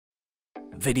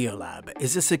Videolab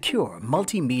is a secure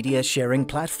multimedia sharing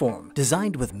platform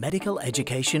designed with medical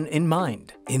education in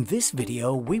mind. In this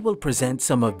video, we will present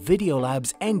some of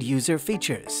Videolab's end-user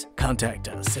features. Contact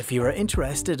us if you are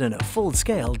interested in a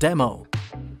full-scale demo.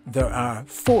 There are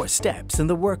 4 steps in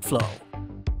the workflow.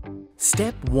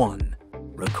 Step 1.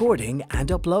 Recording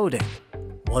and uploading.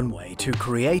 One way to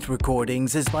create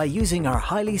recordings is by using our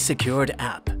highly secured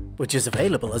app, which is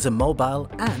available as a mobile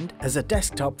and as a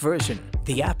desktop version.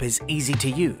 The app is easy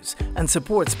to use and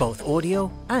supports both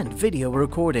audio and video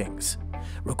recordings.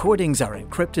 Recordings are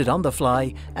encrypted on the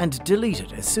fly and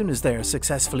deleted as soon as they are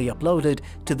successfully uploaded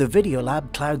to the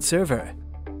Videolab cloud server.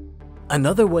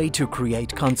 Another way to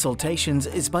create consultations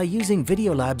is by using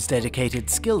Videolab's dedicated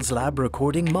Skills Lab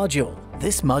recording module.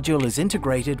 This module is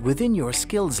integrated within your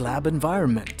Skills Lab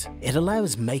environment. It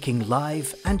allows making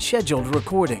live and scheduled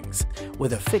recordings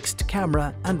with a fixed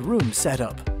camera and room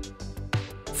setup.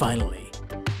 Finally,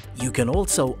 you can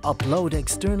also upload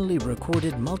externally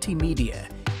recorded multimedia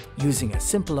using a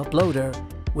simple uploader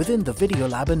within the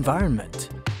Videolab environment.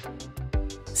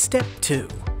 Step 2.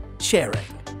 Sharing.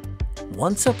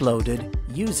 Once uploaded,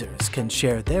 users can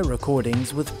share their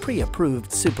recordings with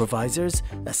pre-approved supervisors,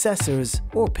 assessors,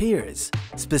 or peers.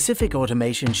 Specific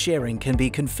automation sharing can be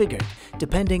configured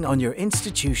depending on your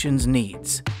institution's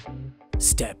needs.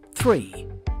 Step 3.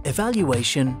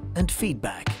 Evaluation and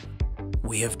feedback.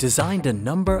 We have designed a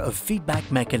number of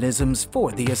feedback mechanisms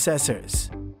for the assessors.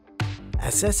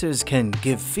 Assessors can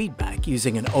give feedback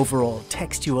using an overall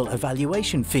textual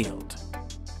evaluation field.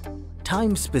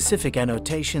 Time-specific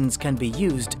annotations can be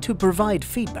used to provide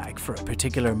feedback for a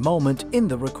particular moment in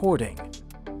the recording.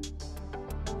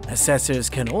 Assessors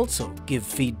can also give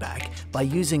feedback by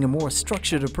using a more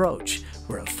structured approach,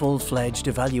 where a full-fledged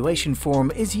evaluation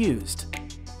form is used.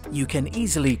 You can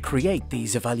easily create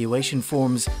these evaluation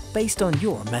forms based on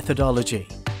your methodology.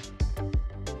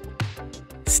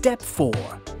 Step 4.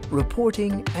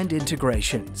 Reporting and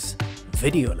integrations.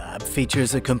 Videolab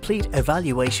features a complete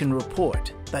evaluation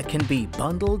report that can be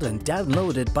bundled and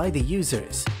downloaded by the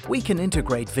users. We can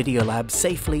integrate Videolab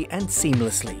safely and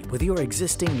seamlessly with your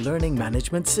existing learning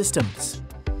management systems.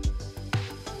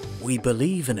 We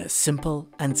believe in a simple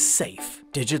and safe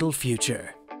digital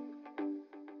future.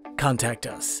 Contact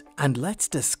us and let's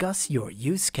discuss your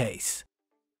use case.